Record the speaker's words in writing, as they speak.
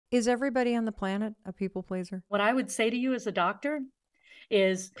Is everybody on the planet a people pleaser? What I would say to you as a doctor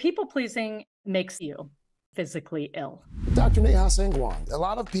is people pleasing makes you physically ill. Dr. Neha Sangwan, a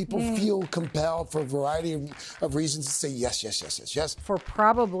lot of people Mm. feel compelled for a variety of reasons to say yes, yes, yes, yes, yes. For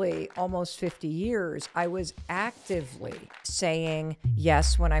probably almost 50 years, I was actively saying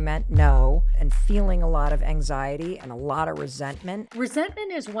yes when I meant no and feeling a lot of anxiety and a lot of resentment.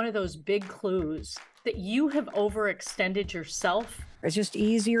 Resentment is one of those big clues that you have overextended yourself. It's just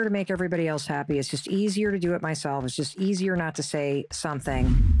easier to make everybody else happy. It's just easier to do it myself. It's just easier not to say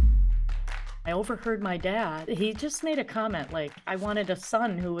something. I overheard my dad. He just made a comment like, I wanted a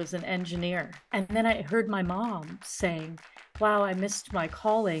son who was an engineer. And then I heard my mom saying, wow, I missed my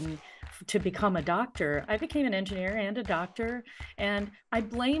calling to become a doctor. I became an engineer and a doctor. And I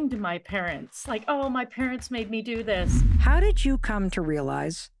blamed my parents. Like, oh, my parents made me do this. How did you come to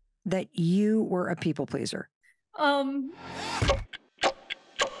realize that you were a people pleaser?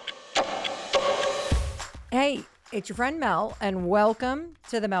 Hey, it's your friend Mel, and welcome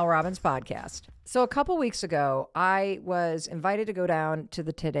to the Mel Robbins podcast. So a couple weeks ago, I was invited to go down to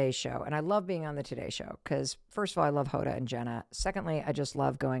the Today Show, and I love being on the Today Show because, first of all, I love Hoda and Jenna. Secondly, I just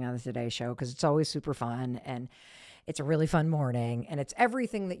love going on the Today Show because it's always super fun, and it's a really fun morning, and it's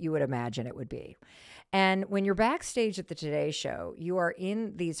everything that you would imagine it would be. And when you're backstage at the Today Show, you are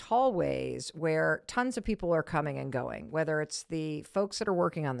in these hallways where tons of people are coming and going, whether it's the folks that are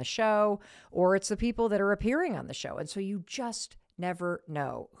working on the show or it's the people that are appearing on the show. And so you just never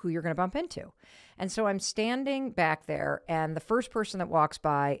know who you're going to bump into. And so I'm standing back there, and the first person that walks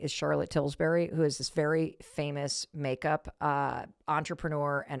by is Charlotte Tilbury, who is this very famous makeup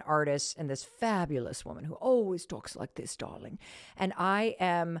entrepreneur and artist, and this fabulous woman who always talks like this, darling. And I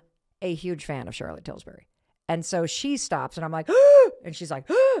am a huge fan of Charlotte Tilbury. And so she stops and I'm like, and she's like,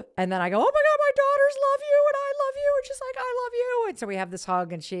 and then I go, oh my God, my daughters love you and I love you. And she's like, I love you. And so we have this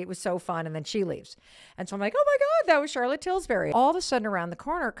hug and it was so fun. And then she leaves. And so I'm like, oh my God, that was Charlotte Tilbury. All of a sudden around the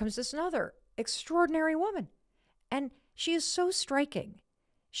corner comes this another extraordinary woman. And she is so striking.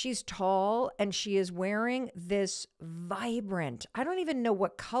 She's tall and she is wearing this vibrant, I don't even know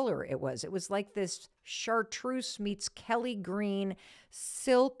what color it was. It was like this chartreuse meets Kelly green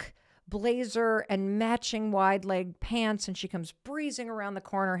silk blazer and matching wide leg pants. And she comes breezing around the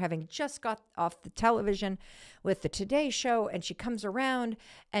corner, having just got off the television with the Today Show. And she comes around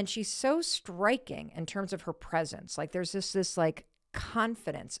and she's so striking in terms of her presence. Like there's this like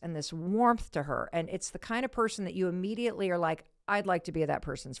confidence and this warmth to her. And it's the kind of person that you immediately are like, I'd like to be that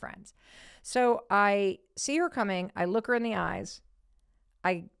person's friends. So I see her coming. I look her in the eyes.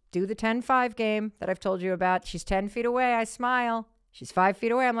 I do the 10-5 game that I've told you about. She's 10 feet away. I smile. She's 5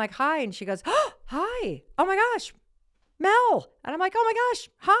 feet away. I'm like, hi. And she goes, oh, hi. Oh my gosh, Mel. And I'm like, oh my gosh,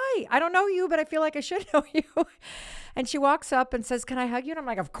 hi. I don't know you, but I feel like I should know you. And she walks up and says, can I hug you? And I'm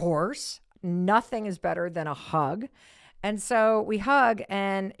like, of course. Nothing is better than a hug. And so we hug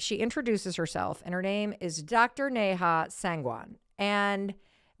and she introduces herself and her name is Dr. Neha Sangwan. And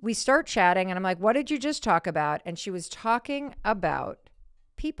we start chatting and I'm like, what did you just talk about? And she was talking about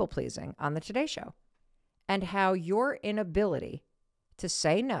people pleasing on the Today Show and how your inability to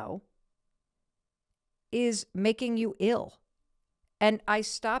say no is making you ill. And I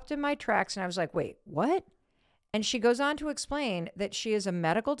stopped in my tracks and I was like, wait, what? And she goes on to explain that she is a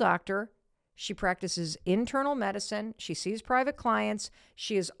medical doctor. She practices internal medicine. She sees private clients.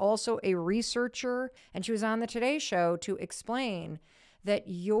 She is also a researcher. And she was on the Today Show to explain that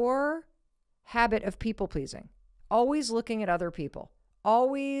your habit of people pleasing, always looking at other people,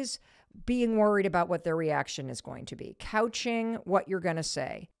 always being worried about what their reaction is going to be, couching what you're going to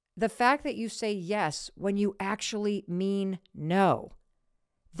say, the fact that you say yes when you actually mean no.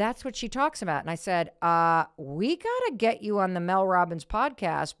 That's what she talks about. And I said, we got to get you on the Mel Robbins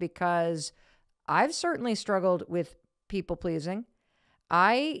podcast because I've certainly struggled with people pleasing.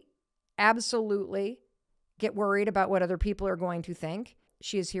 I absolutely get worried about what other people are going to think.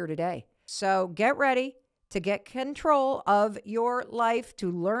 She is here today. So get ready to get control of your life, to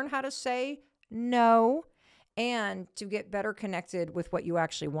learn how to say no, and to get better connected with what you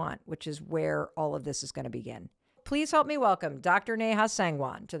actually want, which is where all of this is going to begin. Please help me welcome Dr. Neha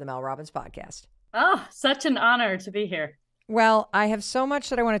Sangwan to the Mel Robbins podcast. Oh, such an honor to be here. Well, I have so much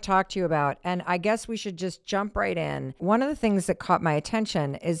that I want to talk to you about, and I guess we should just jump right in. One of the things that caught my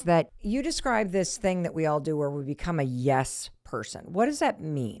attention is that you describe this thing that we all do where we become a yes person. What does that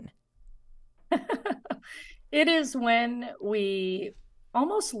mean? It is when we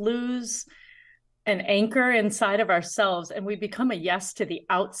almost lose an anchor inside of ourselves and we become a yes to the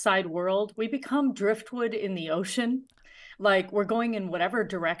outside world. We become driftwood in the ocean. Like we're going in whatever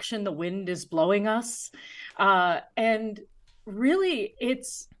direction the wind is blowing us. And really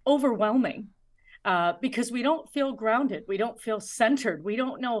it's overwhelming because we don't feel grounded. We don't feel centered. We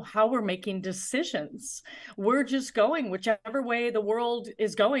don't know how we're making decisions. We're just going whichever way the world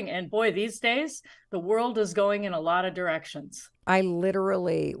is going. And boy, these days, the world is going in a lot of directions. I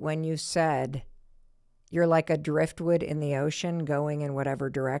literally, when you said you're like a driftwood in the ocean going in whatever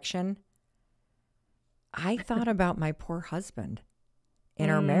direction, I thought about my poor husband in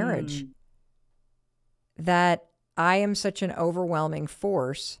our marriage, that I am such an overwhelming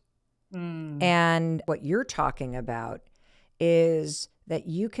force. And what you're talking about is that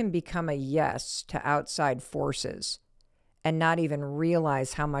you can become a yes to outside forces and not even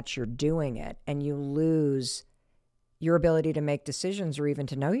realize how much you're doing it. And you lose your ability to make decisions or even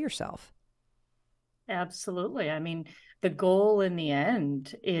to know yourself. Absolutely. I mean, the goal in the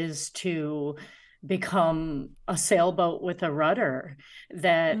end is to become a sailboat with a rudder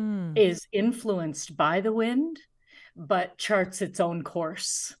that is influenced by the wind, but charts its own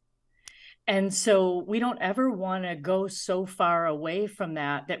course. And so we don't ever want to go so far away from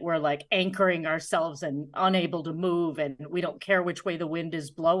that we're like anchoring ourselves and unable to move, and we don't care which way the wind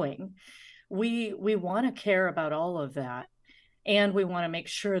is blowing. We want to care about all of that. And we want to make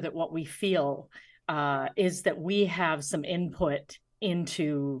sure that what we feel is that we have some input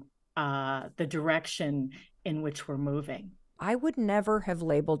into the direction in which we're moving. I would never have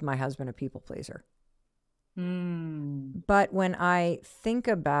labeled my husband a people pleaser. But when I think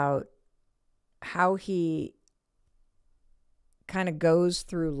about how he kind of goes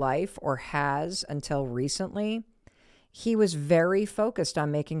through life, or has until recently, he was very focused on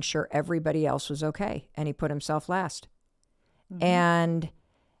making sure everybody else was okay, and he put himself last. And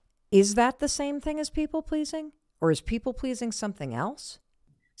is that the same thing as people pleasing, or is people pleasing something else?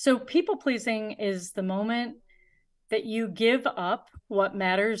 So people pleasing is the moment that you give up what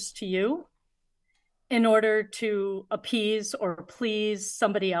matters to you in order to appease or please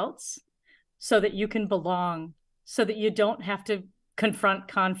somebody else, so that you can belong, so that you don't have to confront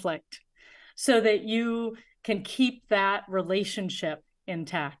conflict, so that you can keep that relationship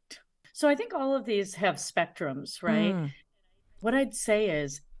intact. So I think all of these have spectrums, right? What I'd say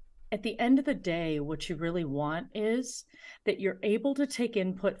is, at the end of the day, what you really want is that you're able to take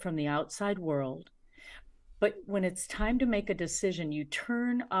input from the outside world, but when it's time to make a decision, you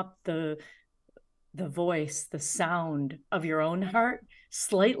turn up the voice, the sound of your own heart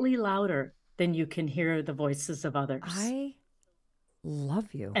slightly louder than you can hear the voices of others. I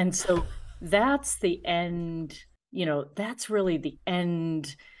love you. And so that's the end, that's really the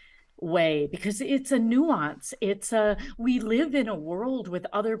end way, because it's a nuance. We live in a world with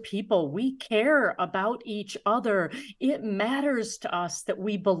other people. We care about each other. It matters to us that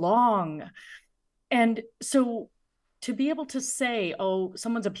we belong. And so to be able to say, oh,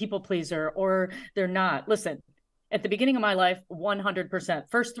 someone's a people pleaser or they're not, listen, at the beginning of my life, 100%.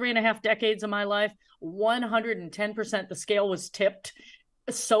 First 3.5 decades of my life, 110%. The scale was tipped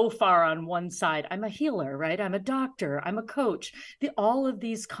so far on one side. I'm a healer, right? I'm a doctor. I'm a coach. All of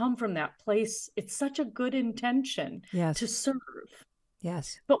these come from that place. It's such a good intention to serve.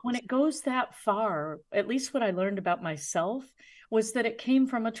 Yes. But when it goes that far, at least what I learned about myself was that it came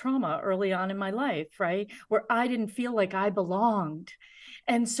from a trauma early on in my life, right? Where I didn't feel like I belonged.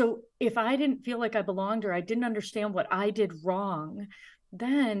 And so if I didn't feel like I belonged, or I didn't understand what I did wrong,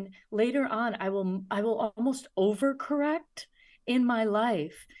 then later on, I will almost overcorrect in my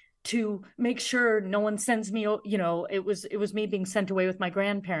life to make sure no one sends me, it was me being sent away with my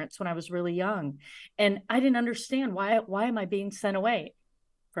grandparents when I was really young. And I didn't understand why am I being sent away?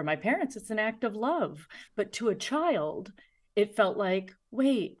 For my parents, it's an act of love. But to a child, it felt like,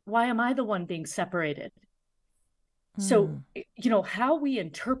 wait, why am I the one being separated? So, how we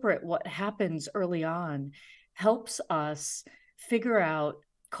interpret what happens early on helps us figure out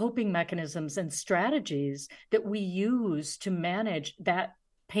coping mechanisms and strategies that we use to manage that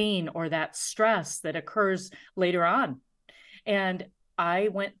pain or that stress that occurs later on. And I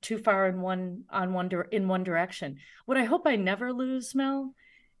went too far in one direction. What I hope I never lose, Mel,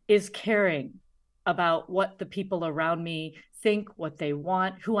 is caring about what the people around me think, what they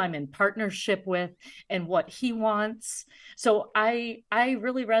want, who I'm in partnership with, and what he wants. So I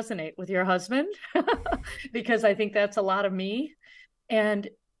really resonate with your husband because I think that's a lot of me. And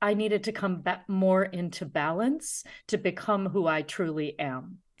I needed to come back more into balance to become who I truly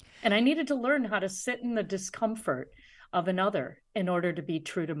am. And I needed to learn how to sit in the discomfort of another in order to be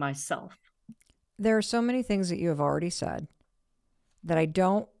true to myself. There are so many things that you have already said that I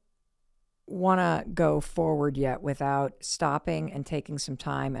don't want to go forward yet without stopping and taking some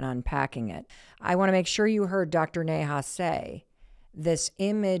time and unpacking it. I want to make sure you heard Dr. Neha say this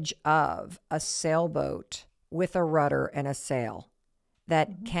image of a sailboat with a rudder and a sail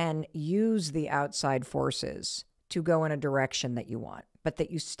that can use the outside forces to go in a direction that you want, but that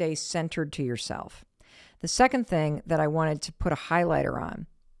you stay centered to yourself. The second thing that I wanted to put a highlighter on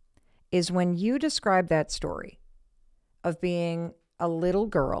is when you describe that story of being a little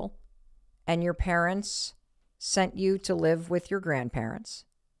girl and your parents sent you to live with your grandparents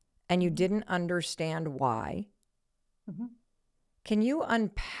and you didn't understand why. Can you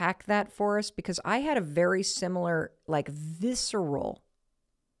unpack that for us? Because I had a very similar, like, visceral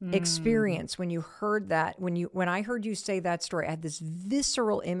experience when you heard that. When I heard you say that story, I had this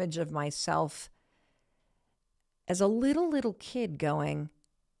visceral image of myself as a little kid going,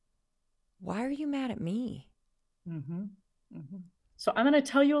 why are you mad at me? So I'm going to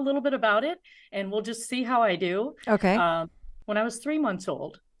tell you a little bit about it, and we'll just see how I do. Okay. When I was 3 months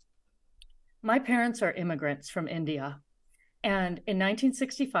old, my parents are immigrants from India. And in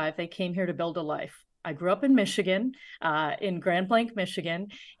 1965, they came here to build a life. I grew up in Michigan, in Grand Blanc, Michigan,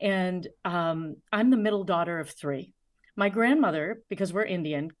 and I'm the middle daughter of three. My grandmother, because we're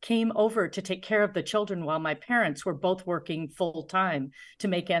Indian, came over to take care of the children while my parents were both working full time to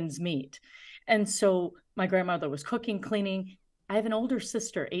make ends meet. And so my grandmother was cooking, cleaning. I have an older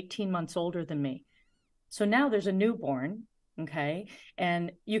sister, 18 months older than me. So now there's a newborn. Okay.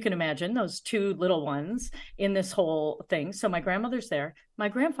 And you can imagine those two little ones in this whole thing. So my grandmother's there. My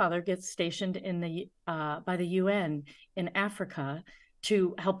grandfather gets stationed in the by the UN in Africa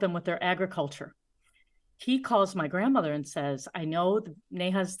to help them with their agriculture. He calls my grandmother and says, I know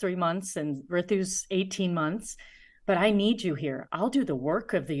Neha's 3 months and Rithu's 18 months, but I need you here. I'll do the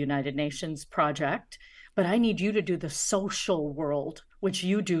work of the United Nations project, but I need you to do the social world, which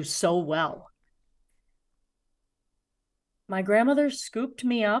you do so well. My grandmother scooped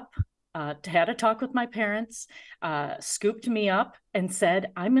me up, had a talk with my parents, scooped me up and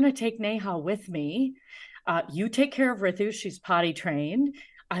said, I'm going to take Neha with me. You take care of Rithu. She's potty trained.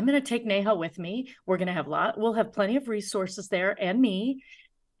 I'm going to take Neha with me. We're going to we'll have plenty of resources there and me,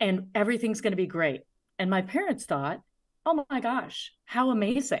 and everything's going to be great. And my parents thought, oh my gosh, how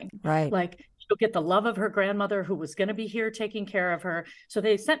amazing. Right. Like, she'll get the love of her grandmother who was going to be here taking care of her. So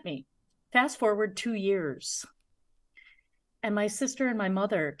they sent me. Fast forward 2 years. And my sister and my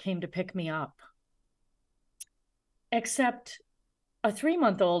mother came to pick me up. Except a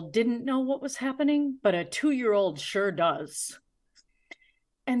 3-month-old didn't know what was happening, but a 2-year-old sure does.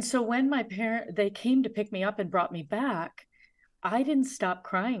 And so when they came to pick me up and brought me back, I didn't stop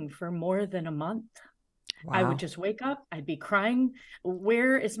crying for more than a month. Wow. I would just wake up, I'd be crying.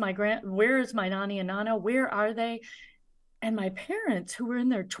 Where is my Nani and Nana? Where are they? And my parents, who were in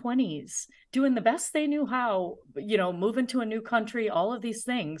their 20s, doing the best they knew how, moving to a new country, all of these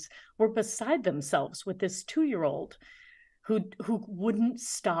things, were beside themselves with this 2-year-old who wouldn't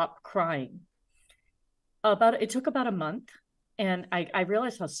stop crying. It took about a month. And I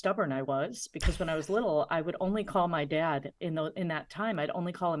realized how stubborn I was, because when I was little, I would only call my dad in that time. I'd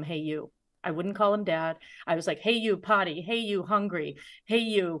only call him, hey, you. I wouldn't call him dad. I was like, hey, you potty. Hey, you hungry. Hey,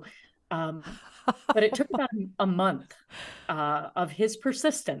 you. But it took about a month of his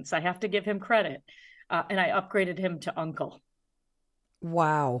persistence. I have to give him credit. And I upgraded him to uncle.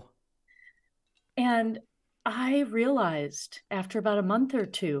 Wow. And I realized after about a month or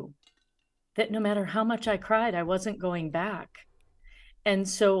two that no matter how much I cried, I wasn't going back. And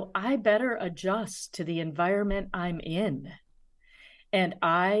so I better adjust to the environment I'm in. And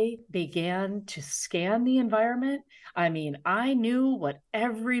I began to scan the environment. I mean, I knew what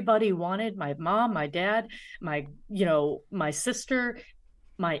everybody wanted. My mom, my dad, my sister,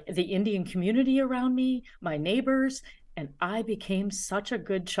 the Indian community around me, my neighbors. And I became such a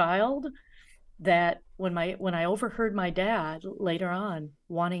good child that when I overheard my dad later on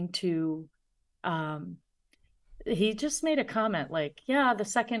wanting to, he just made a comment like, yeah, the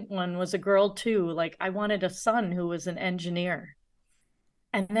second one was a girl too. Like, I wanted a son who was an engineer.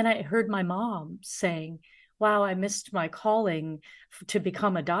 And then I heard my mom saying, wow, I missed my calling to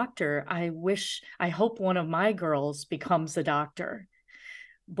become a doctor. I hope one of my girls becomes a doctor.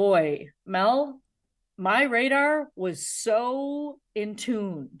 Boy, Mel, my radar was so in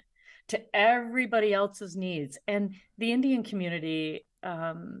tune to everybody else's needs. And the Indian community,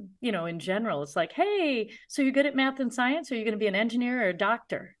 in general, it's like, hey, so you're good at math and science? Are you going to be an engineer or a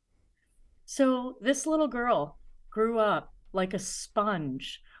doctor? So this little girl grew up like a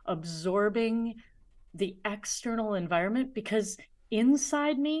sponge, absorbing the external environment because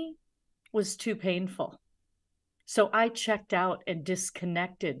inside me was too painful. So I checked out and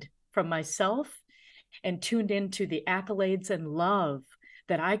disconnected from myself and tuned into the accolades and love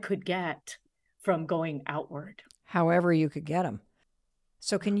that I could get from going outward. However you could get them.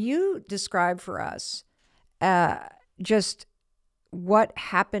 So can you describe for us just what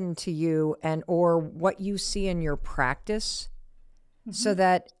happened to you and or what you see in your practice so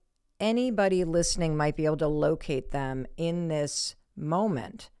that anybody listening might be able to locate them in this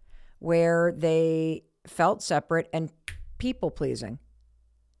moment where they felt separate and people pleasing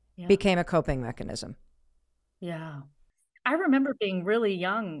became a coping mechanism. Yeah. I remember being really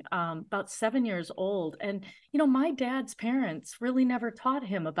young, about 7 years old. And, my dad's parents really never taught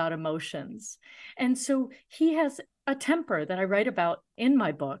him about emotions. And so he has a temper that I write about in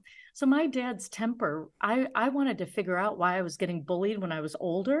my book. So my dad's temper, I wanted to figure out why I was getting bullied when I was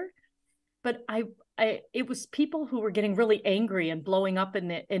older. But it was people who were getting really angry and blowing up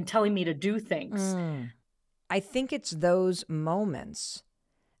and telling me to do things. I think it's those moments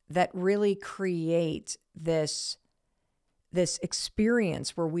that really create this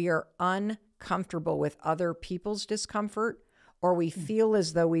experience where we are uncomfortable with other people's discomfort, or we feel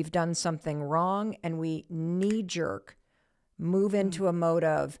as though we've done something wrong and we knee-jerk move into a mode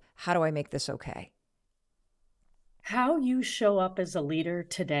of, how do I make this okay? How you show up as a leader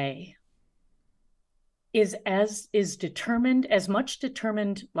today is determined, as much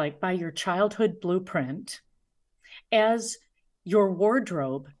determined like by your childhood blueprint as your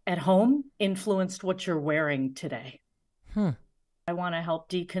wardrobe at home influenced what you're wearing today. I want to help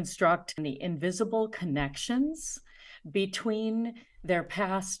deconstruct the invisible connections between their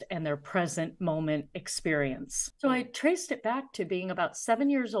past and their present moment experience. So I traced it back to being about 7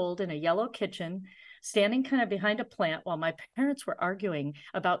 years old in a yellow kitchen, standing kind of behind a plant while my parents were arguing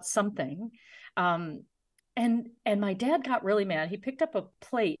about something. And my dad got really mad. He picked up a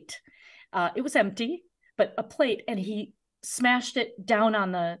plate. It was empty, but a plate, and he smashed it down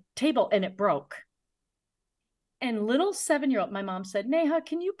on the table and it broke. And little 7-year-old, my mom said, Neha,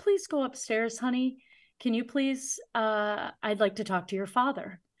 can you please go upstairs, honey? Can you please, I'd like to talk to your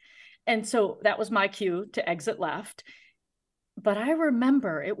father. And so that was my cue to exit left. But I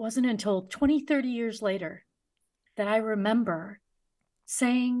remember it wasn't until 20, 30 years later that I remember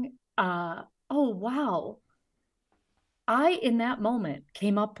saying, oh, wow. I, in that moment,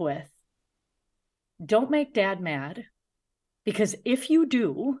 came up with, don't make dad mad, because if you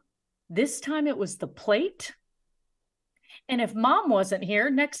do, this time it was the plate. And if mom wasn't here,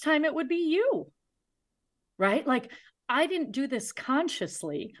 next time it would be you, right? Like, I didn't do this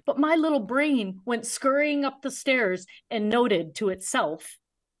consciously, but my little brain went scurrying up the stairs and noted to itself,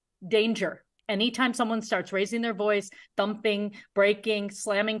 danger. Anytime someone starts raising their voice, thumping, breaking,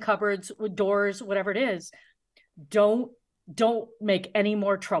 slamming cupboards, doors, whatever it is, don't make any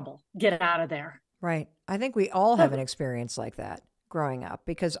more trouble. Get out of there. Right. I think we all have an experience like that growing up,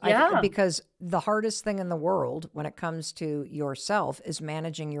 because because the hardest thing in the world when it comes to yourself is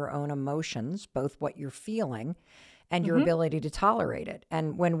managing your own emotions, both what you're feeling and your ability to tolerate it.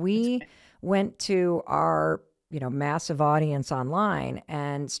 And when we went to our, massive audience online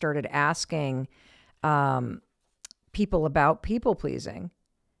and started asking people about people pleasing,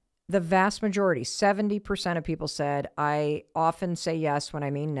 the vast majority, 70% of people said, I often say yes when I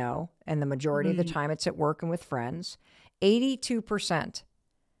mean no. And the majority of the time it's at work and with friends. 82%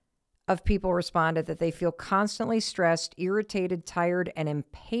 of people responded that they feel constantly stressed, irritated, tired, and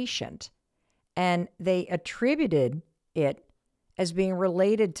impatient. And they attributed it as being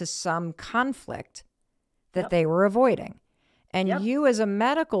related to some conflict that they were avoiding. And you, as a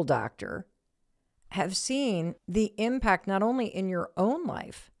medical doctor, have seen the impact not only in your own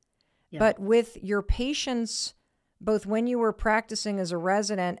life, but with your patients, both when you were practicing as a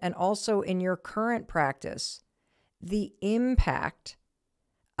resident and also in your current practice, the impact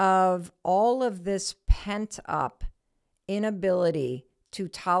of all of this pent up inability to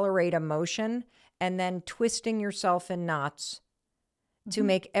tolerate emotion and then twisting yourself in knots to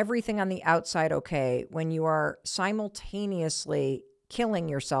make everything on the outside okay when you are simultaneously killing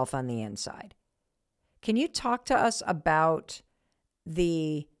yourself on the inside. Can you talk to us about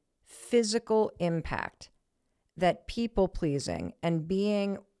the physical impact that people pleasing and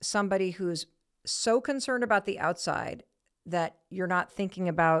being somebody who's so concerned about the outside that you're not thinking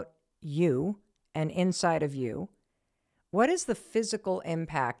about you and inside of you? What is the physical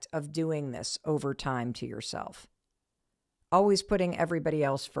impact of doing this over time to yourself? Always putting everybody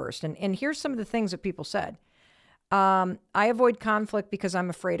else first. And here's some of the things that people said. I avoid conflict because I'm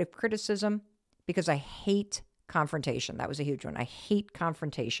afraid of criticism, because I hate confrontation. That was a huge one. I hate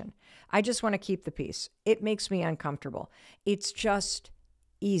confrontation. I just want to keep the peace. It makes me uncomfortable. It's just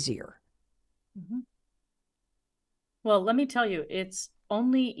easier. Well, let me tell you, it's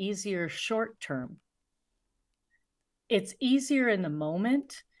only easier short term. It's easier in the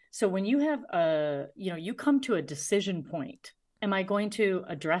moment. So when you have you come to a decision point am I going to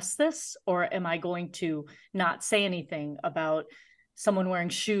address this, or am I going to not say anything about someone wearing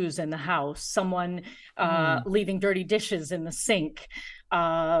shoes in the house, someone leaving dirty dishes in the sink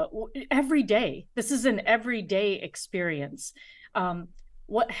every day? This is an everyday experience.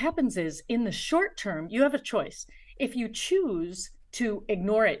 What happens is, in the short term, you have a choice. If you choose to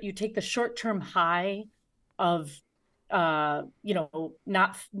ignore it, you take the short-term high of not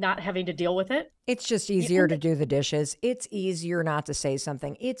having to deal with it. It's just easier to do the dishes. It's easier not to say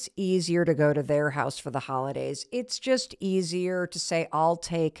something. It's easier to go to their house for the holidays. It's just easier to say, I'll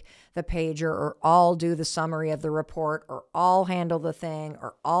take the pager, or I'll do the summary of the report, or I'll handle the thing,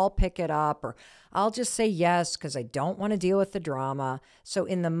 or I'll pick it up, or I'll just say yes because I don't want to deal with the drama. So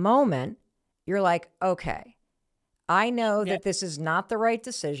in the moment, you're like, okay, I know that this is not the right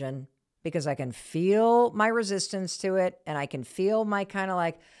decision, because I can feel my resistance to it, and I can feel my kind of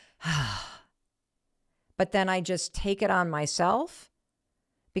like, but then I just take it on myself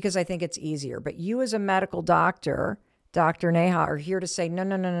because I think it's easier. But you as a medical doctor, Dr. Neha, are here to say,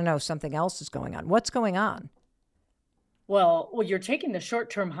 no, something else is going on. What's going on? Well, you're taking the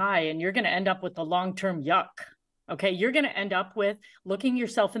short-term high, and you're going to end up with the long-term yuck. Okay. You're going to end up with looking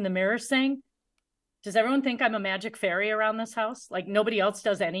yourself in the mirror saying, does everyone think I'm a magic fairy around this house? Like nobody else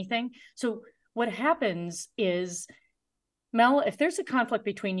does anything. So what happens is, Mel, if there's a conflict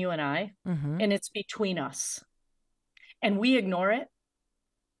between you and I, and it's between us, and we ignore it,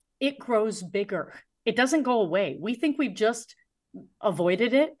 it grows bigger. It doesn't go away. We think we've just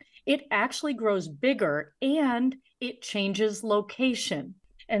avoided it. It actually grows bigger, and it changes location.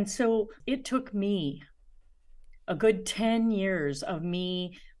 And so it took me a good 10 years of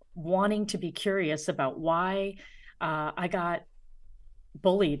me wanting to be curious about why I got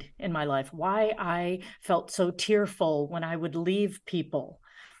bullied in my life, why I felt so tearful when I would leave people.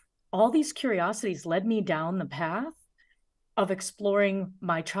 All these curiosities led me down the path of exploring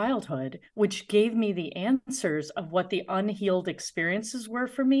my childhood, which gave me the answers of what the unhealed experiences were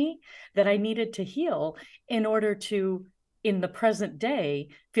for me that I needed to heal in order to, in the present day,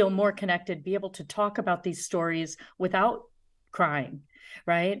 feel more connected, be able to talk about these stories without crying.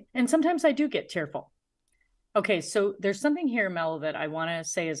 Right. And sometimes I do get tearful. Okay. So there's something here, Mel, that I want to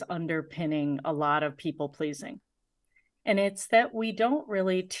say is underpinning a lot of people pleasing. And it's that we don't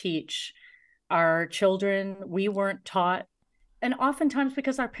really teach our children. We weren't taught. And oftentimes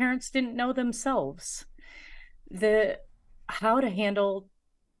because our parents didn't know themselves, how to handle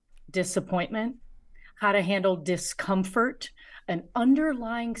disappointment, how to handle discomfort, an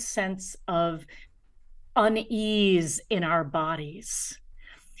underlying sense of unease in our bodies.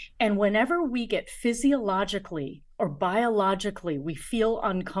 And whenever we get physiologically or biologically, we feel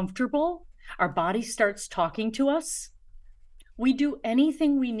uncomfortable, our body starts talking to us, we do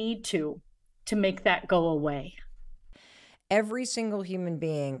anything we need to make that go away. Every single human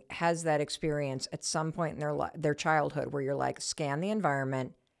being has that experience at some point in their childhood where you're like, scan the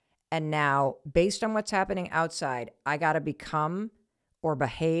environment. And now, based on what's happening outside, I got to become or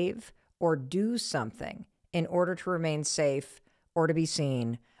behave or do something in order to remain safe, or to be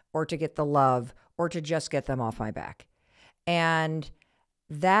seen, or to get the love, or to just get them off my back. And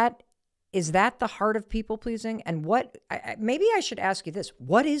is that the heart of people pleasing? And maybe I should ask you this: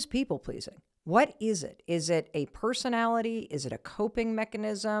 what is people pleasing? What is it? Is it a personality? Is it a coping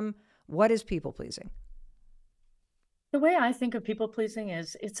mechanism? What is people pleasing? The way I think of people pleasing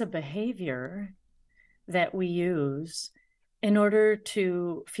is it's a behavior that we use in order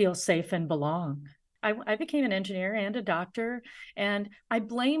to feel safe and belong. I became an engineer and a doctor, and I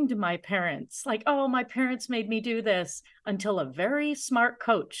blamed my parents, like, oh, my parents made me do this, until a very smart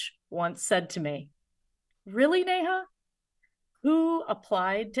coach once said to me, really, Neha? Who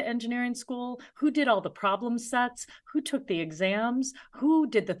applied to engineering school? Who did all the problem sets? Who took the exams? Who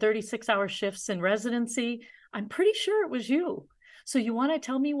did the 36-hour shifts in residency? I'm pretty sure it was you. So you want to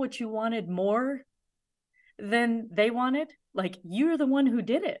tell me what you wanted more than they wanted? Like, you're the one who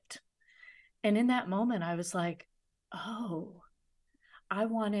did it. And in that moment, I was like, oh, I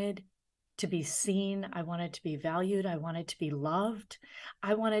wanted to be seen. I wanted to be valued. I wanted to be loved.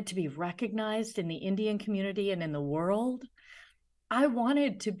 I wanted to be recognized in the Indian community and in the world. I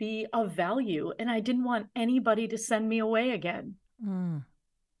wanted to be of value, and I didn't want anybody to send me away again.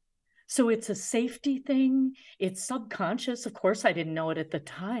 So it's a safety thing. It's subconscious. Of course, I didn't know it at the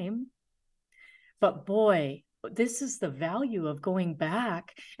time. But boy, this is the value of going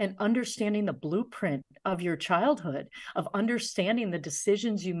back and understanding the blueprint of your childhood, of understanding the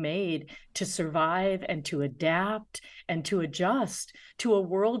decisions you made to survive and to adapt and to adjust to a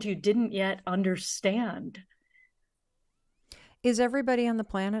world you didn't yet understand. Is everybody on the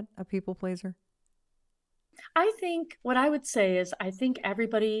planet a people pleaser? I think what I would say is I think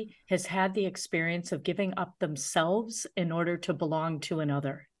everybody has had the experience of giving up themselves in order to belong to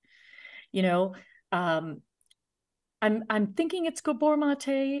another. You know, um, I'm thinking it's Gabor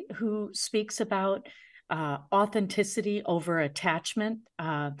Mate who speaks about authenticity over attachment,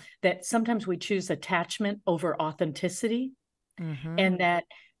 that sometimes we choose attachment over authenticity, and that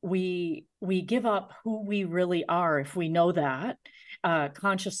we give up who we really are if we know that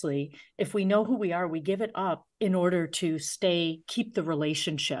consciously. If we know who we are, we give it up in order to keep the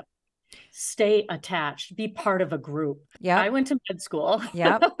relationship, stay attached, be part of a group. Yep. I went to med school.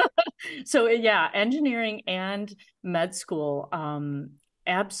 Yep. So yeah, engineering and med school.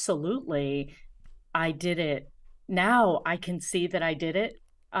 Absolutely. I did it. Now I can see that I did it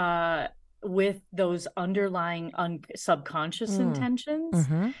with those underlying subconscious intentions.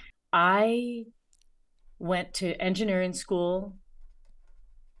 I went to engineering school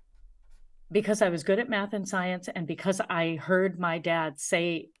because I was good at math and science, and because I heard my dad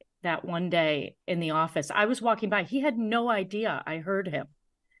say that one day in the office. I was walking by. He had no idea I heard him.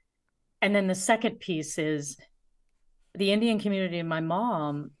 And then the second piece is the Indian community and my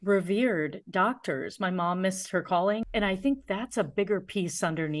mom revered doctors. My mom missed her calling. And I think that's a bigger piece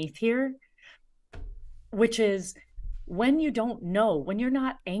underneath here, which is when you don't know, when you're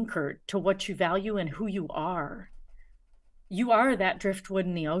not anchored to what you value and who you are that driftwood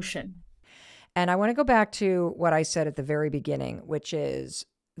in the ocean. And I want to go back to what I said at the very beginning, which is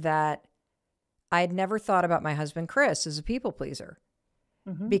that I had never thought about my husband, Chris, as a people pleaser,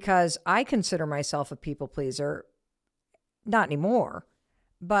 because I consider myself a people pleaser, not anymore,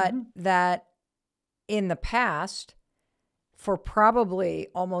 but that in the past, for probably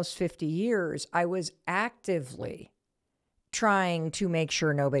almost 50 years, I was actively trying to make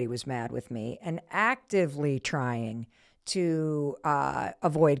sure nobody was mad with me and actively trying to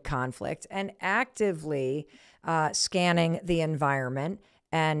avoid conflict and actively scanning the environment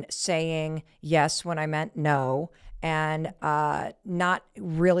and saying yes when I meant no, and not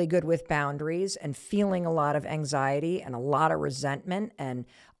really good with boundaries and feeling a lot of anxiety and a lot of resentment and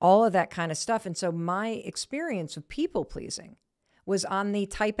all of that kind of stuff. And so my experience of people pleasing was on the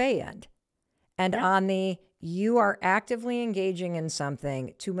type A end and on the you are actively engaging in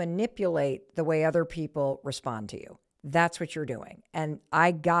something to manipulate the way other people respond to you. That's what you're doing. And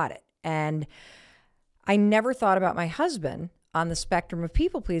I got it. And I never thought about my husband on the spectrum of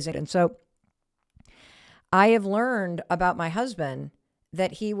people pleasing. And so I have learned about my husband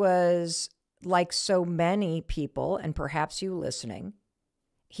that he was like so many people, and perhaps you listening,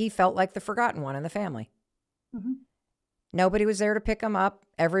 he felt like the forgotten one in the family. Nobody was there to pick him up.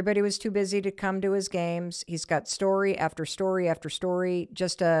 Everybody was too busy to come to his games. He's got story after story after story.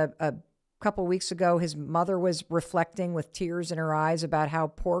 Just a couple weeks ago, his mother was reflecting with tears in her eyes about how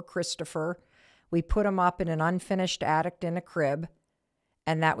poor Christopher, we put him up in an unfinished attic in a crib,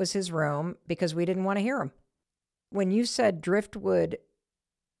 and that was his room because we didn't want to hear him. When you said driftwood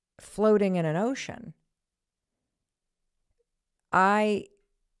floating in an ocean, I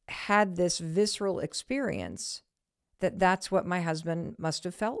had this visceral experience that that's what my husband must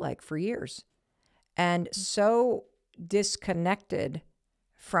have felt like for years. And so disconnected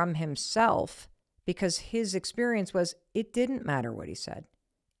from himself because his experience was it didn't matter what he said.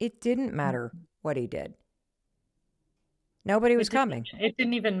 It didn't matter what he did. Nobody was coming. It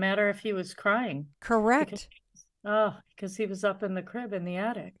didn't even matter if he was crying. Correct. Because he was up in the crib in the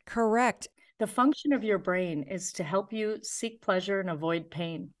attic. Correct. The function of your brain is to help you seek pleasure and avoid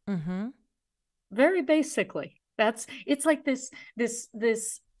pain. Very basically. It's like this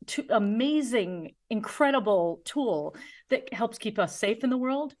amazing, incredible tool that helps keep us safe in the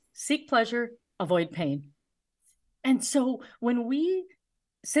world, seek pleasure, avoid pain. And so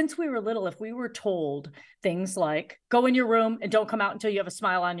since we were little, if we were told things like, go in your room and don't come out until you have a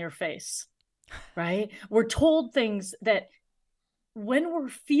smile on your face, right? We're told things that when we're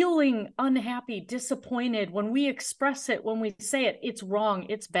feeling unhappy, disappointed, when we express it, when we say it, it's wrong,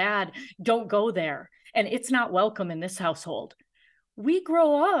 it's bad, don't go there, and it's not welcome in this household. We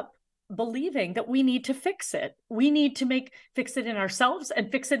grow up believing that we need to fix it. We need to fix it in ourselves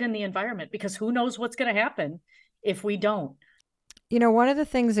and fix it in the environment, because who knows what's going to happen if we don't. You know, one of the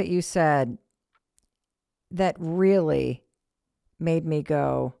things that you said that really made me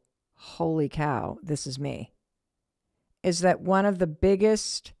go, holy cow, this is me, is that one of the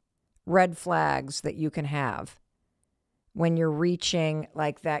biggest red flags that you can have when you're reaching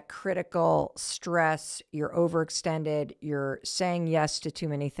like that critical stress, you're overextended, you're saying yes to too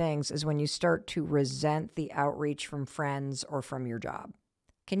many things, is when you start to resent the outreach from friends or from your job.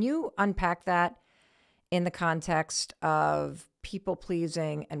 Can you unpack that in the context of people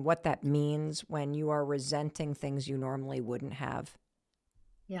pleasing and what that means when you are resenting things you normally wouldn't have?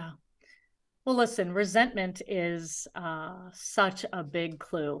 Yeah. Well, listen, resentment is such a big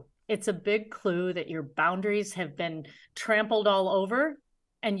clue. It's a big clue that your boundaries have been trampled all over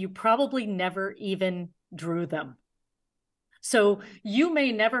and you probably never even drew them. So you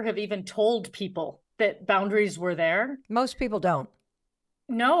may never have even told people that boundaries were there. Most people don't.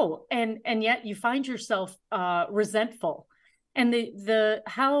 No, and yet you find yourself resentful. And the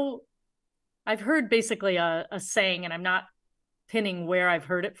how I've heard basically a saying, and I'm not pinning where I've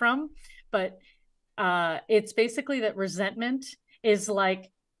heard it from, but it's basically that resentment is like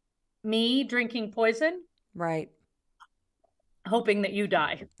me drinking poison, Right. hoping that you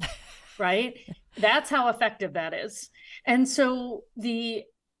die, right? That's how effective that is. And so the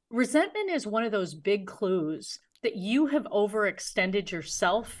resentment is one of those big clues that you have overextended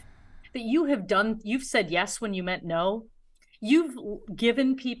yourself, that you've said yes when you meant no. You've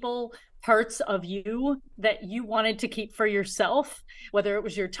given people parts of you that you wanted to keep for yourself, whether it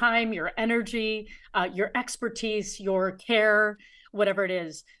was your time, your energy, your expertise, your care, whatever it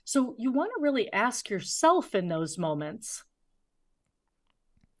is. So you want to really ask yourself in those moments,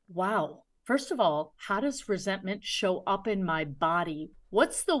 wow, first of all, how does resentment show up in my body?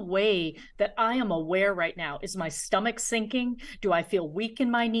 What's the way that I am aware right now? Is my stomach sinking? Do I feel weak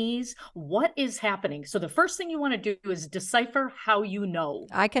in my knees? What is happening? So the first thing you want to do is decipher how you know.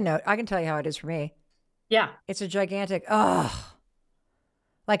 I can tell you how it is for me. Yeah. It's a gigantic,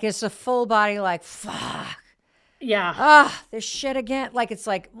 like it's a full body, like, fuck. Yeah. This shit again. Like, it's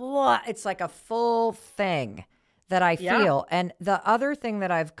like, what? It's like a full thing that I feel. And the other thing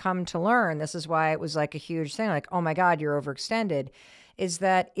that I've come to learn, this is why it was like a huge thing, like, oh my God, you're overextended, is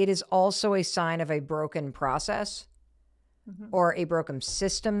that it is also a sign of a broken process or a broken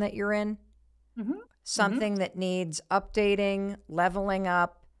system that you're in. Something that needs updating, leveling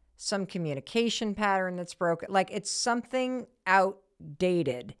up, some communication pattern that's broken. Like, it's something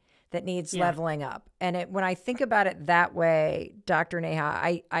outdated that needs leveling up. And when I think about it that way, Dr.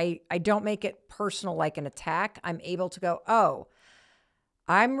 Neha, I don't make it personal like an attack. I'm able to go, oh,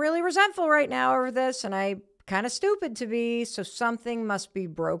 I'm really resentful right now over this, and I'm kind of stupid to be, so something must be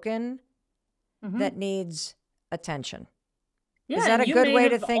broken that needs attention. Yeah, is that a good way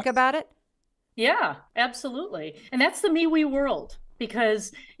to think about it? Yeah, absolutely. And that's the me, we world,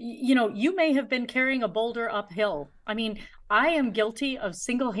 because, you may have been carrying a boulder uphill. I mean, I am guilty of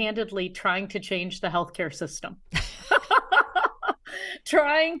single-handedly trying to change the healthcare system,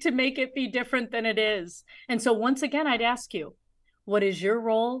 trying to make it be different than it is. And so once again, I'd ask you, what is your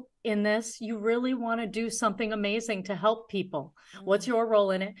role in this? You really want to do something amazing to help people. What's your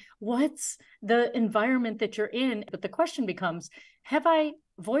role in it? What's the environment that you're in? But the question becomes, have I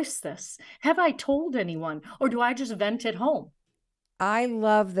voiced this? Have I told anyone? Or do I just vent at home? I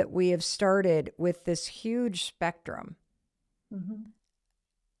love that we have started with this huge spectrum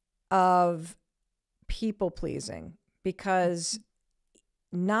of people pleasing, because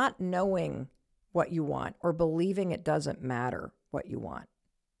not knowing what you want or believing it doesn't matter what you want,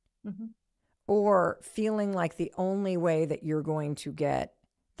 or feeling like the only way that you're going to get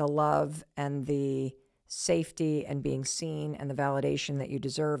the love and the safety and being seen and the validation that you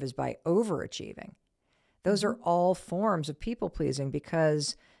deserve is by overachieving. Those are all forms of people pleasing,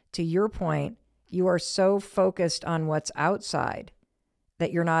 because to your point, you are so focused on what's outside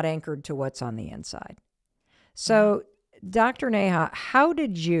that you're not anchored to what's on the inside. So, Dr. Neha, how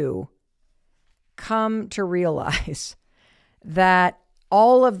did you come to realize that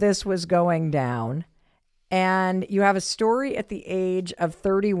all of this was going down? And you have a story at the age of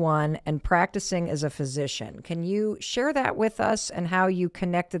 31 and practicing as a physician. Can you share that with us, and how you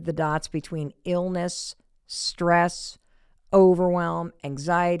connected the dots between illness, stress, overwhelm,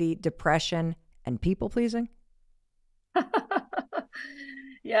 anxiety, depression, and people pleasing?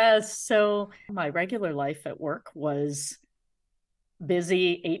 Yes. So my regular life at work was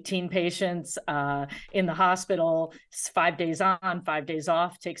busy, 18 patients in the hospital, 5 days on, 5 days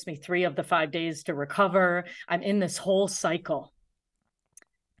off, takes me 3 of the 5 days to recover. I'm in this whole cycle.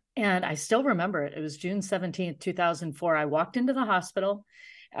 And I still remember it. It was June 17th, 2004. I walked into the hospital.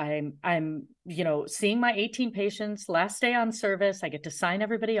 I'm seeing my 18 patients, last day on service. I get to sign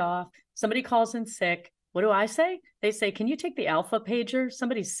everybody off. Somebody calls in sick. What do I say? They say, can you take the alpha pager?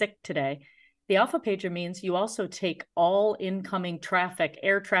 Somebody's sick today. The alpha pager means you also take all incoming traffic,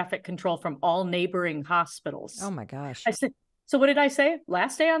 air traffic control from all neighboring hospitals. Oh my gosh. I said, so what did I say?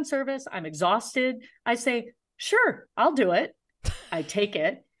 Last day on service, I'm exhausted. I say, sure, I'll do it. I take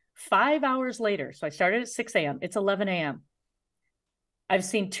it. 5 hours later, so I started at 6 a.m. It's 11 a.m. I've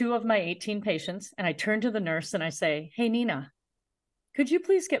seen 2 of my 18 patients, and I turn to the nurse and I say, "Hey, Nina, could you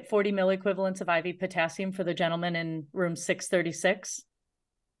please get 40 milliequivalents of IV potassium for the gentleman in room 636?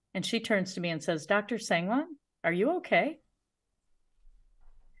 And she turns to me and says, "Dr. Sangwan, are you okay?"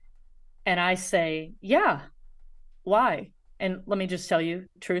 And I say, "Yeah, why?" And let me just tell you,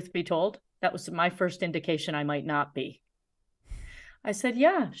 truth be told, that was my first indication I might not be. I said,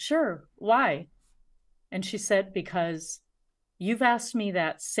 "Yeah, sure. Why?" And she said, "Because you've asked me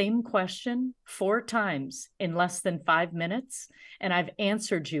that same question 4 times in less than 5 minutes, and I've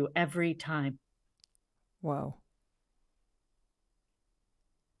answered you every time." Whoa.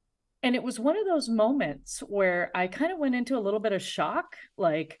 And it was one of those moments where I kind of went into a little bit of shock.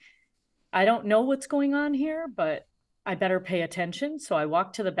 Like, I don't know what's going on here, but I better pay attention. So I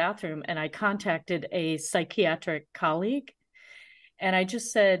walked to the bathroom and I contacted a psychiatric colleague. And I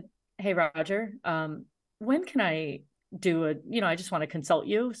just said, "Hey, Roger, when can I do I just want to consult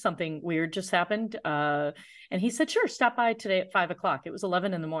you. Something weird just happened." And he said, "Sure, stop by today at 5 o'clock." It was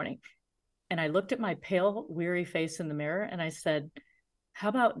 11 in the morning. And I looked at my pale, weary face in the mirror and I said, "How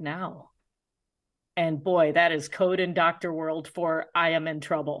about now?" And boy, that is code in doctor world for I am in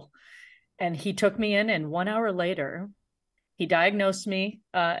trouble. And he took me in, and 1 hour later, he diagnosed me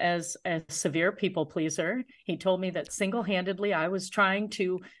as a severe people pleaser. He told me that single-handedly I was trying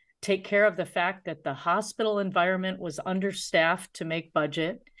to take care of the fact that the hospital environment was understaffed to make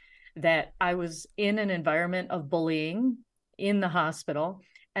budget, that I was in an environment of bullying in the hospital,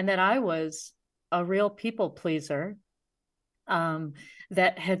 and that I was a real people pleaser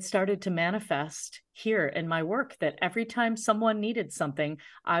that had started to manifest here in my work, that every time someone needed something,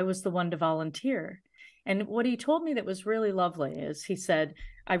 I was the one to volunteer. And what he told me that was really lovely is he said,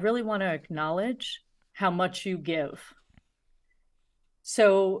 "I really want to acknowledge how much you give."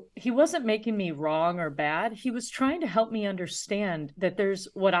 So he wasn't making me wrong or bad. He was trying to help me understand that there's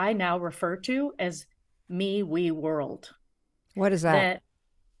what I now refer to as me, we world. What is that? That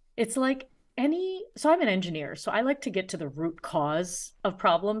it's like so I'm an engineer, so I like to get to the root cause of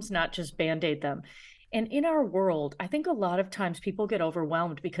problems, not just band-aid them. And in our world, I think a lot of times people get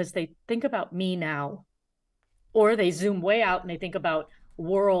overwhelmed because they think about me now, or they zoom way out and they think about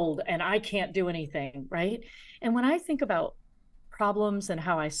world and I can't do anything, right? And when I think about problems and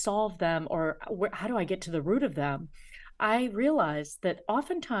how I solve them, or how do I get to the root of them, I realize that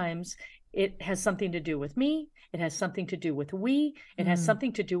oftentimes it has something to do with me. It has something to do with we. It has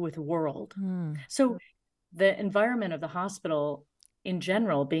something to do with world. So the environment of the hospital in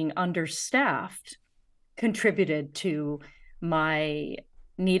general being understaffed contributed to my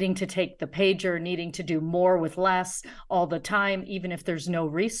needing to take the pager, needing to do more with less all the time, even if there's no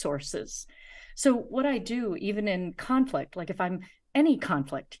resources. So what I do, even in conflict, like if I'm any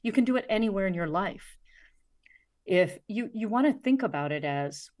conflict, you can do it anywhere in your life. If you want to think about it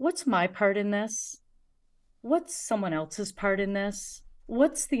as, what's my part in this? What's someone else's part in this?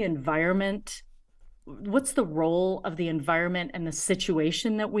 What's the environment? What's the role of the environment and the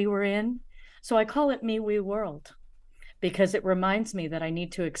situation that we were in? So I call it me, we world, because it reminds me that I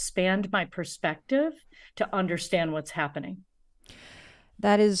need to expand my perspective to understand what's happening.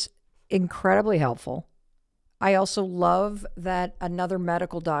 That is incredibly helpful. I also love that another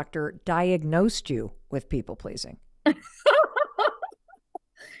medical doctor diagnosed you with people pleasing.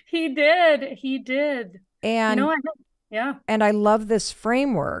 He did. And yeah. And I love this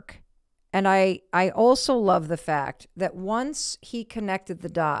framework. And I also love the fact that once he connected the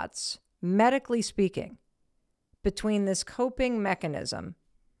dots, medically speaking, between this coping mechanism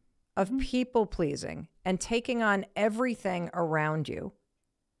of people pleasing and taking on everything around you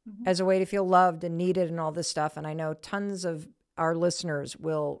as a way to feel loved and needed and all this stuff. And I know tons of our listeners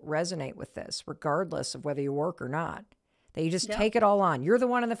will resonate with this, regardless of whether you work or not. That you just take it all on. You're the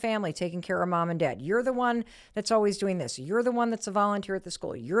one in the family taking care of mom and dad. You're the one that's always doing this. You're the one that's a volunteer at the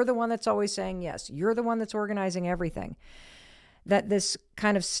school. You're the one that's always saying yes. You're the one that's organizing everything. That this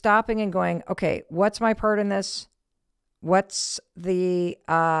kind of stopping and going, okay, what's my part in this? What is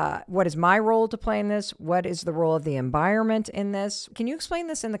my role to play in this? What is the role of the environment in this? Can you explain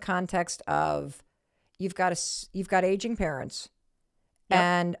this in the context of you've got aging parents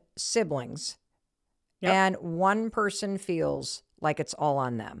and siblings, and one person feels like it's all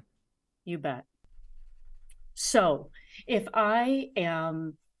on them? You bet. So if I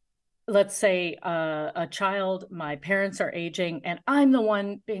am, let's say, a child, my parents are aging, and I'm the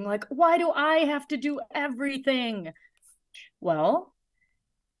one being like, why do I have to do everything? Well,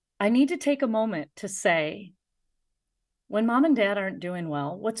 I need to take a moment to say, when mom and dad aren't doing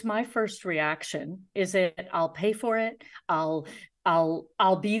well, what's my first reaction? Is it, I'll pay for it, I'll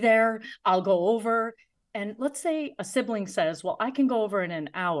be there, I'll go over? And let's say a sibling says, well, I can go over in an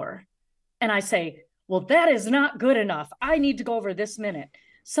hour. And I say, well, that is not good enough. I need to go over this minute.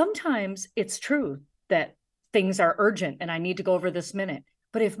 Sometimes it's true that things are urgent and I need to go over this minute.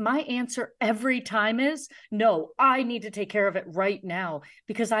 But if my answer every time is, no, I need to take care of it right now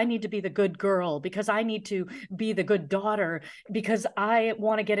because I need to be the good girl, because I need to be the good daughter, because I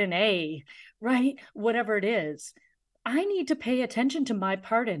want to get an A, right? Whatever it is, I need to pay attention to my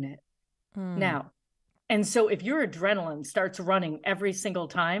part in it. Now, and so if your adrenaline starts running every single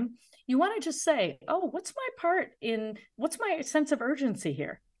time, you want to just say, oh, what's my sense of urgency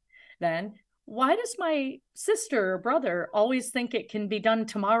here? Then why does my sister or brother always think it can be done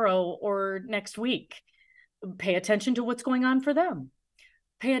tomorrow or next week? Pay attention to what's going on for them.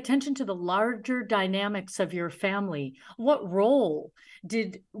 Pay attention to the larger dynamics of your family. What role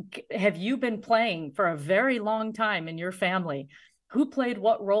have you been playing for a very long time in your family? Who played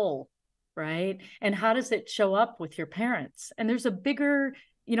what role? Right? And how does it show up with your parents? And there's a bigger,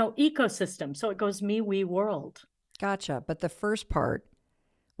 ecosystem. So it goes me, we, world. Gotcha. But the first part,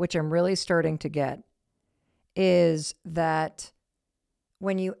 which I'm really starting to get, is that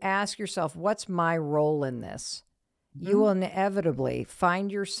when you ask yourself, what's my role in this? You will inevitably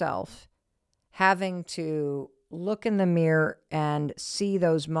find yourself having to look in the mirror and see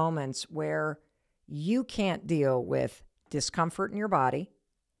those moments where you can't deal with discomfort in your body.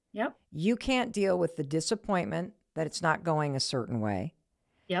 Yep. You can't deal with the disappointment that it's not going a certain way.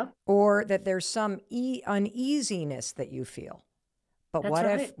 Yep. Or that there's some uneasiness that you feel. But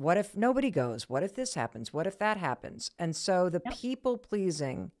That's what if nobody goes? What if this happens? What if that happens? And so the people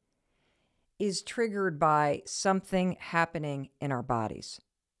pleasing is triggered by something happening in our bodies.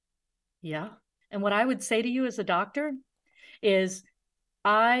 Yeah. And what I would say to you as a doctor is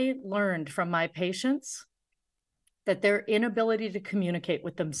I learned from my patients that their inability to communicate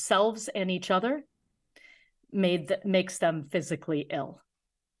with themselves and each other makes them physically ill.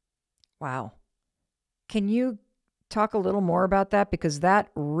 Wow. Can you talk a little more about that? Because that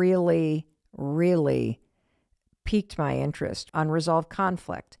really, really piqued my interest. Unresolved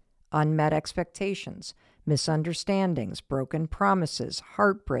conflict, unmet expectations, misunderstandings, broken promises,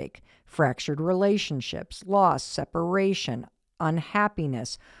 heartbreak, fractured relationships, loss, separation,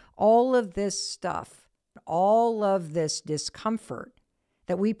 unhappiness, all of this stuff, all of this discomfort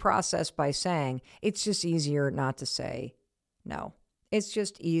that we process by saying, it's just easier not to say no. It's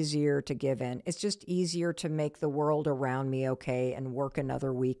just easier to give in. It's just easier to make the world around me okay and work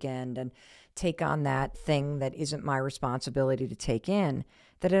another weekend and take on that thing that isn't my responsibility to take in,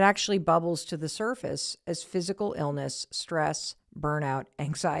 that it actually bubbles to the surface as physical illness, stress, burnout,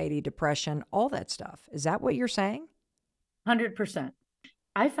 anxiety, depression, all that stuff. Is that what you're saying? 100%.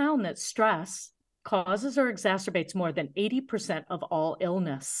 I found that stress causes or exacerbates more than 80% of all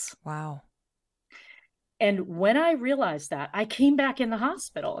illness. Wow. And when I realized that, I came back in the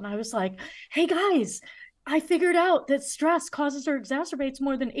hospital and I was like, hey guys, I figured out that stress causes or exacerbates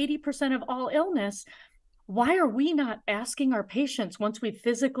more than 80% of all illness. Why are we not asking our patients once we've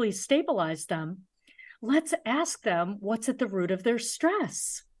physically stabilized them? Let's ask them what's at the root of their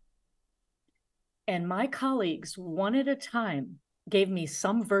stress. And my colleagues, one at a time, gave me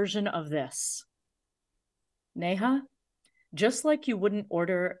some version of this. Neha, just like you wouldn't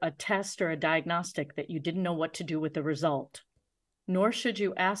order a test or a diagnostic that you didn't know what to do with the result, nor should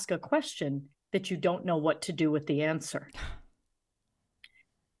you ask a question that you don't know what to do with the answer.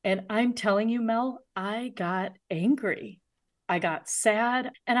 And I'm telling you, Mel, I got angry. I got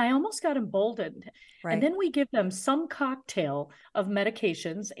sad and I almost got emboldened. Right. And then we give them some cocktail of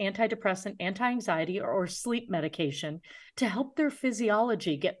medications, antidepressant, anti-anxiety, or sleep medication to help their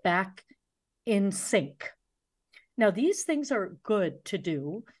physiology get back in sync. Now, these things are good to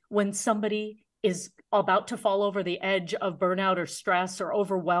do when somebody is about to fall over the edge of burnout or stress or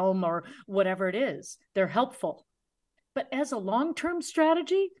overwhelm or whatever it is. They're helpful. But as a long-term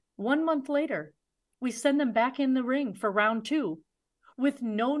strategy, 1 month later, we send them back in the ring for round 2 with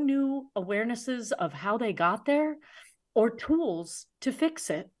no new awarenesses of how they got there or tools to fix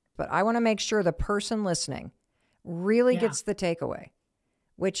it. But I want to make sure the person listening really gets the takeaway,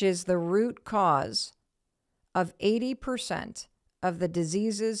 which is the root cause of 80% of the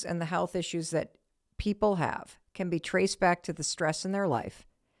diseases and the health issues that people have can be traced back to the stress in their life.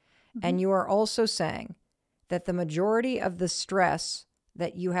 Mm-hmm. And you are also saying that the majority of the stress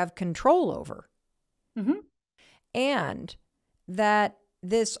that you have control over, and that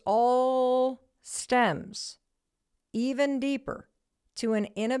this all stems even deeper to an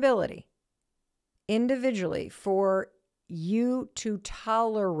inability individually for you to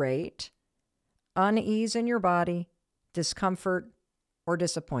tolerate unease in your body, discomfort, or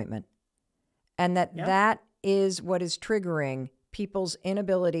disappointment. And that Yep. that is what is triggering people's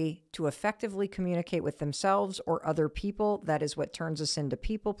inability to effectively communicate with themselves or other people. That is what turns us into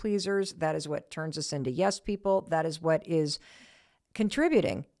people pleasers. That is what turns us into yes people. That is what is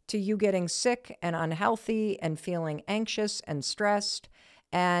contributing to you getting sick and unhealthy and feeling anxious and stressed,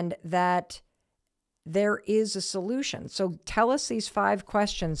 and that there is a solution. So tell us these 5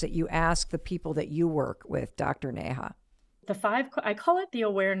 questions that you ask the people that you work with, Dr. Neha. I call it the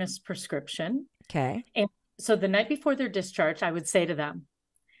awareness prescription. Okay. And so the night before their discharge, I would say to them,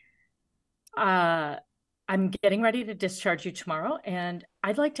 I'm getting ready to discharge you tomorrow, and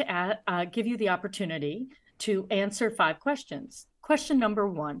I'd like to give you the opportunity to answer 5 questions. Question number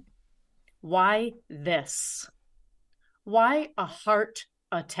 1, why this? Why a heart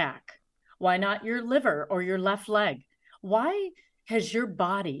attack? Why not your liver or your left leg? Why has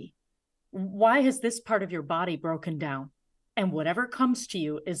this part of your body broken down? And whatever comes to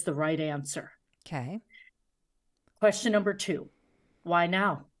you is the right answer. Okay. Question number 2, why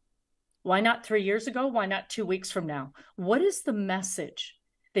now? Why not 3 years ago? Why not 2 weeks from now? What is the message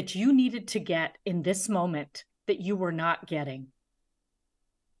that you needed to get in this moment that you were not getting?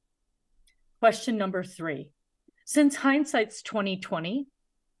 Question number 3, since hindsight's 2020,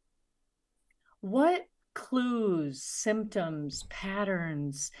 what clues, symptoms,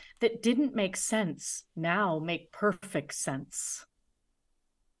 patterns that didn't make sense now make perfect sense?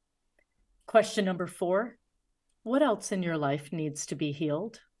 Question number 4, what else in your life needs to be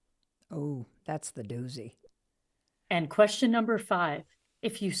healed? Oh, that's the doozy. And question number 5,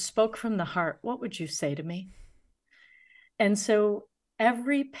 if you spoke from the heart, what would you say to me? And so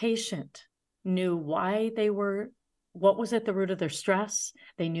every patient knew what was at the root of their stress.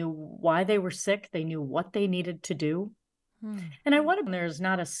 They knew why they were sick. They knew what they needed to do. And there's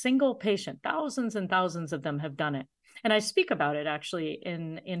not a single patient, thousands and thousands of them have done it. And I speak about it actually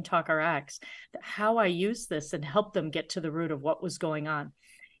in Talk RX, how I use this and help them get to the root of what was going on.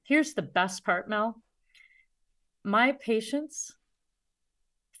 Here's the best part, Mel. My patients'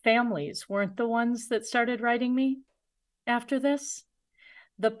 families weren't the ones that started writing me after this.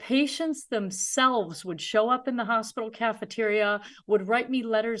 The patients themselves would show up in the hospital cafeteria, would write me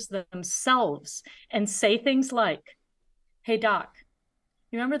letters themselves and say things like, hey, doc,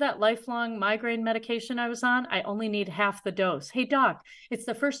 you remember that lifelong migraine medication I was on? I only need half the dose. Hey, doc, it's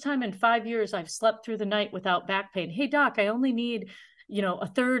the first time in 5 years I've slept through the night without back pain. Hey, doc, I only need, a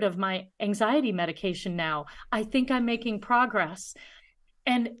third of my anxiety medication now. I think I'm making progress.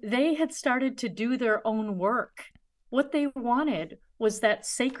 And they had started to do their own work. What they wanted was that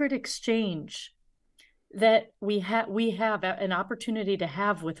sacred exchange that we have an opportunity to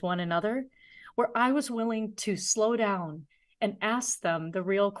have with one another, where I was willing to slow down and ask them the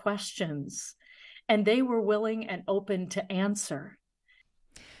real questions, and they were willing and open to answer.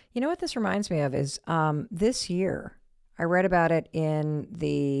 You know what this reminds me of is this year, I read about it in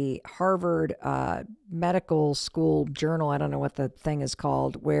the Harvard Medical School Journal. I don't know what the thing is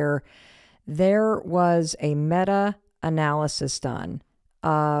called, where there was a meta-analysis done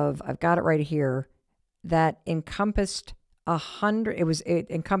of, I've got it right here, that encompassed it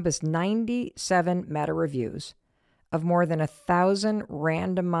encompassed 97 meta-reviews of more than 1,000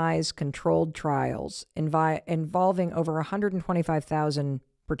 randomized controlled trials involving over 125,000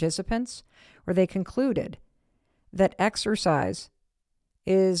 participants, where they concluded that exercise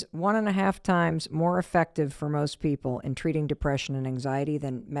is 1.5 times more effective for most people in treating depression and anxiety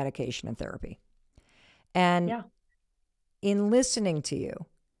than medication and therapy. And in listening to you,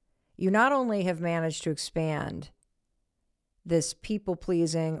 you not only have managed to expand this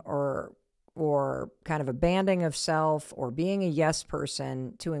people-pleasing or kind of abandoning of self or being a yes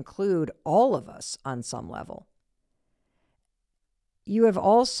person to include all of us on some level, you have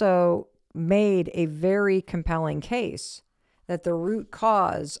also made a very compelling case that the root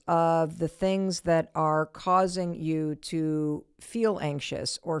cause of the things that are causing you to feel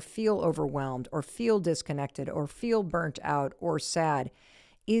anxious or feel overwhelmed or feel disconnected or feel burnt out or sad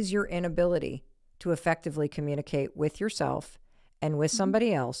is your inability to effectively communicate with yourself and with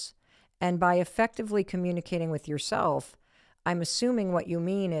somebody else. And by effectively communicating with yourself, I'm assuming what you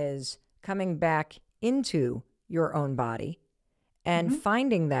mean is coming back into your own body and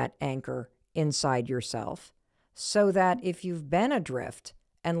finding that anchor inside yourself, so that if you've been adrift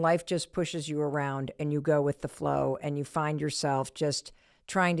and life just pushes you around and you go with the flow and you find yourself just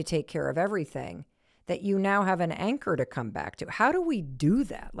trying to take care of everything, that you now have an anchor to come back to. How do we do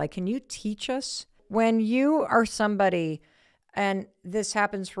that? Like, can you teach us? When you are somebody, and this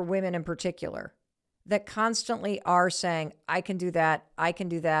happens for women in particular, that constantly are saying, I can do that, I can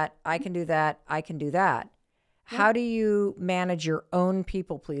do that, I can do that, I can do that. How do you manage your own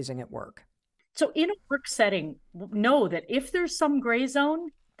people pleasing at work? So in a work setting, know that if there's some gray zone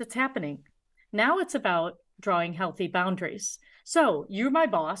that's happening, now it's about drawing healthy boundaries. So you're my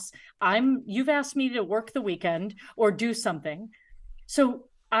boss. You've asked me to work the weekend or do something. So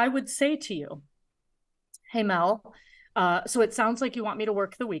I would say to you, hey, Mel, so it sounds like you want me to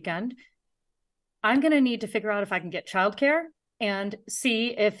work the weekend. I'm going to need to figure out if I can get childcare and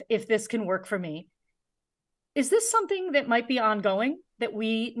see if this can work for me. Is this something that might be ongoing that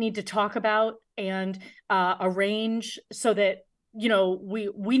we need to talk about and arrange so that,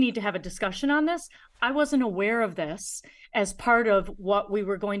 we need to have a discussion on this? I wasn't aware of this as part of what we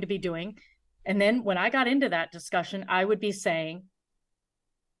were going to be doing. And then when I got into that discussion, I would be saying,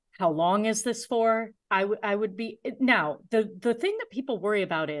 how long is this for? I would be, now, the thing that people worry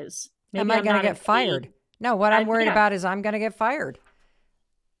about is, am I going to get fired? No, what I'm worried about is I'm going to get fired.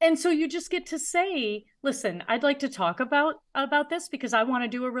 And so you just get to say, listen, I'd like to talk about this because I want to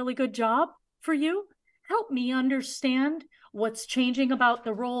do a really good job for you. Help me understand what's changing about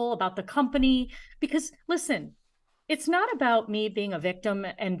the role, about the company. Because listen, it's not about me being a victim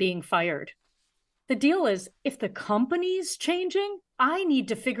and being fired. The deal is, if the company's changing, I need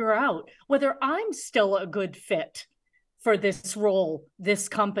to figure out whether I'm still a good fit for this role, this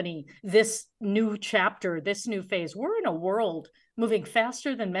company, this new chapter, this new phase. We're in a world moving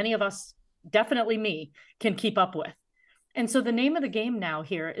faster than many of us, definitely me, can keep up with. And so the name of the game now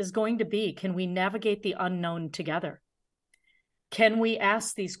here is going to be, can we navigate the unknown together? Can we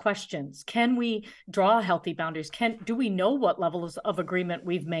ask these questions? Can we draw healthy boundaries? Do we know what levels of agreement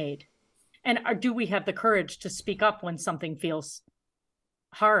we've made? And do we have the courage to speak up when something feels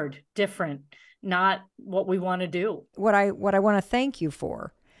hard, different, not what we want to do? What I want to thank you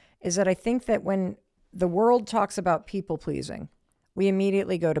for is that I think that when the world talks about people pleasing, we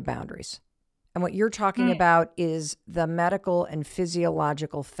immediately go to boundaries. And what you're talking about is the medical and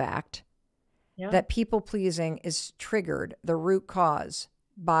physiological fact that people pleasing is triggered, the root cause,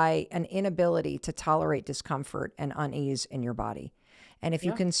 by an inability to tolerate discomfort and unease in your body. And if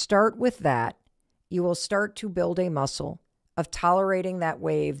you can start with that, you will start to build a muscle of tolerating that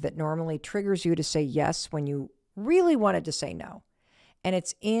wave that normally triggers you to say yes when you really wanted to say no. And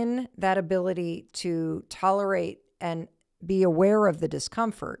it's in that ability to tolerate and be aware of the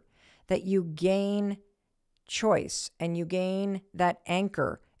discomfort that you gain choice and you gain that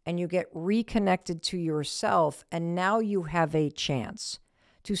anchor and you get reconnected to yourself. And now you have a chance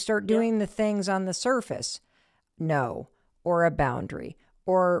to start doing the things on the surface, no, or a boundary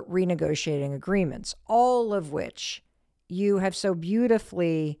or renegotiating agreements, all of which you have so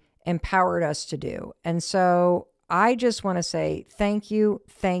beautifully empowered us to do. And so I just want to say thank you,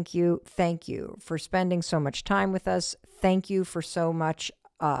 thank you, thank you for spending so much time with us. Thank you for so much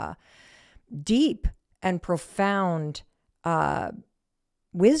deep and profound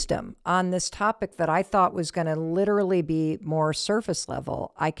wisdom on this topic that I thought was going to literally be more surface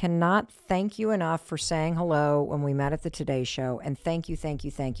level. I cannot thank you enough for saying hello when we met at the Today Show. And thank you, thank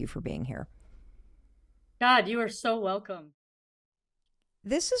you, thank you for being here. God, you are so welcome.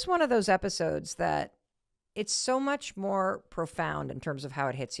 This is one of those episodes that it's so much more profound in terms of how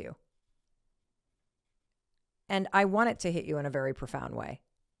it hits you. And I want it to hit you in a very profound way.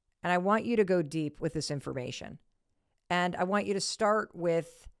 And I want you to go deep with this information. And I want you to start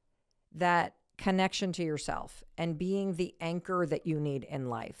with that connection to yourself and being the anchor that you need in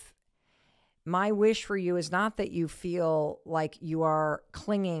life. My wish for you is not that you feel like you are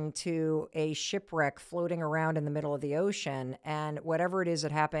clinging to a shipwreck floating around in the middle of the ocean and whatever it is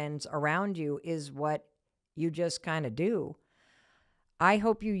that happens around you is what you just kind of do. I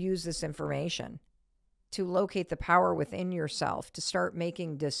hope you use this information to locate the power within yourself, to start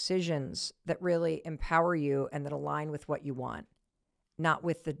making decisions that really empower you and that align with what you want, not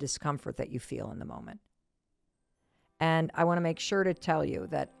with the discomfort that you feel in the moment. And I want to make sure to tell you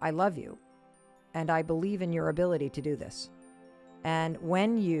that I love you and I believe in your ability to do this. And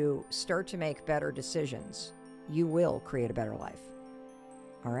when you start to make better decisions, you will create a better life.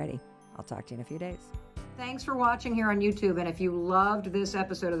 Alrighty, I'll talk to you in a few days. Thanks for watching here on YouTube. And if you loved this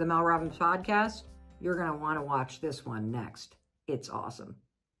episode of the Mel Robbins Podcast, you're going to want to watch this one next. It's awesome.